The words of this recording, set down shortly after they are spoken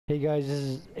Hey guys, this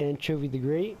is Anchovy the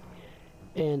Great,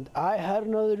 and I had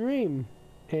another dream,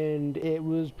 and it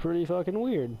was pretty fucking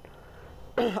weird.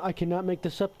 I cannot make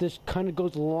this up. This kind of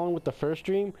goes along with the first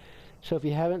dream, so if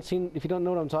you don't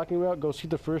know what I'm talking about, go see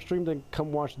the first dream, then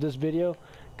come watch this video,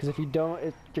 because if you don't,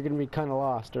 you're gonna be kind of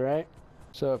lost, alright?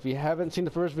 So if you haven't seen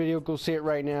the first video, go see it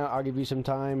right now. I'll give you some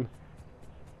time,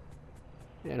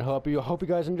 and hope you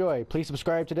guys enjoy. Please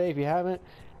subscribe today if you haven't,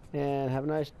 and have a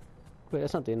nice... Wait,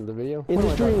 that's not the end of the video. In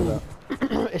this dream,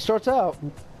 it starts out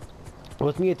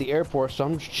with me at the airport, so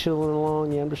I'm just chilling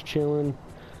along. Yeah, I'm just chilling,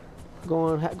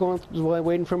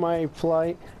 waiting for my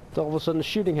flight. All of a sudden, the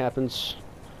shooting happens.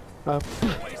 There's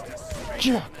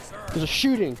a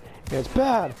shooting, and it's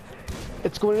bad.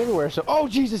 It's going everywhere. So, oh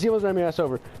Jesus, he almost ran my ass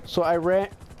over. So I ran.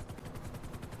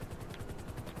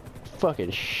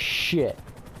 Fucking shit.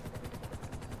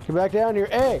 Get back down here.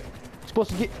 Hey, you're supposed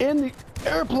to get in the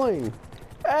airplane.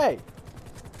 Hey.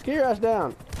 Get your ass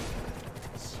down.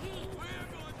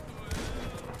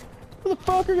 What the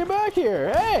fuck are you back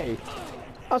here? Hey!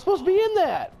 I'm supposed to be in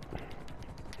that!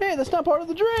 Hey, that's not part of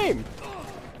the dream!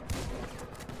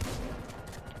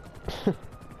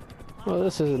 Well,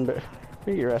 this isn't...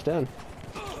 Get your ass down.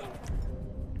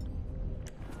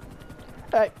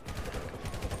 Hey!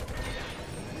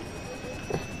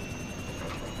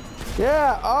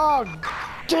 Yeah! Oh,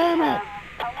 damn it!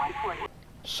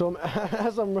 So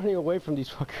as I'm running away from these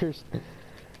fuckers,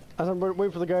 as I'm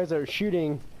waiting for the guys that are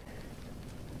shooting,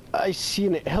 I see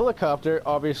a helicopter.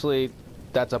 Obviously,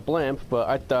 that's a blimp, but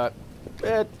I thought,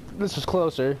 this was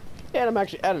closer. And I'm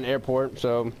actually at an airport,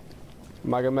 so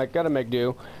gotta make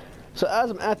do. So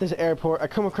as I'm at this airport, I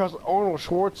come across Arnold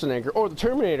Schwarzenegger, or the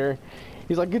Terminator.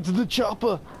 He's like, "Get to the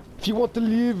chopper if you want to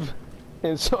live."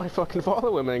 And so I fucking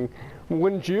follow him, and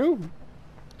wouldn't you?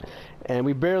 And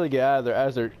we barely get out of there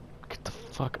as they're... Get the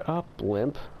fuck up,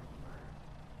 blimp.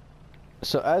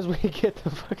 So as we get the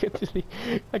fuck into the...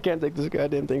 I can't take this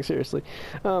goddamn thing seriously.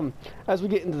 As we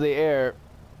get into the air,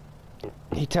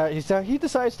 he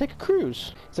decides to take a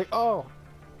cruise. He's like, oh,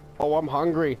 I'm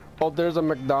hungry. Oh, there's a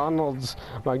McDonald's.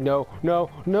 I'm like, no,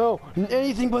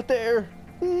 anything but there.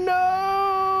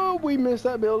 No, we missed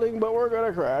that building, but we're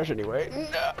gonna crash anyway.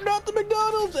 No, not the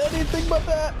McDonald's. Anything but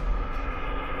that.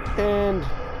 And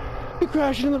we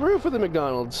crashed into the roof of the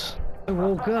McDonald's. I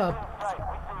woke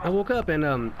up and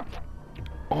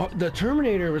the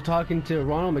Terminator was talking to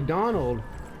Ronald McDonald,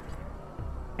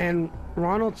 and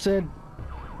Ronald said,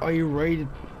 are you ready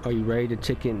to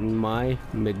take in my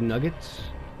McNuggets?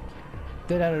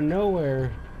 Then out of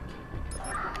nowhere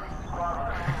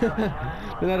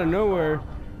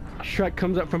Shrek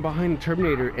comes up from behind the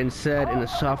Terminator and said in a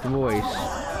soft voice,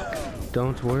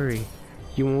 "Don't worry,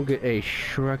 you won't get a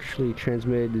sexually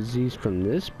transmitted disease from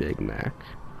this Big Mac."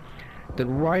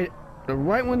 Then right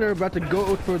when they're about to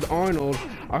go for the Arnold,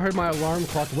 I heard my alarm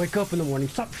clock wake up in the morning.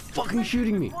 Stop fucking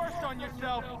shooting me!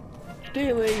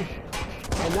 Stealing!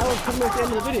 And that was pretty much the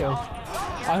end of the video.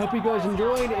 I hope you guys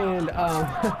enjoyed, and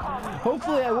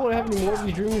hopefully I won't have any more of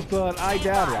these dreams, but I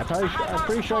doubt it. I'm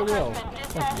pretty sure I will.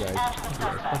 Fuck you guys.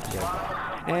 Fuck you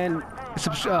guys. And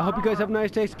hope you guys have a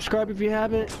nice day. Subscribe if you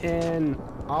haven't, and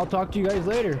I'll talk to you guys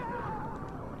later.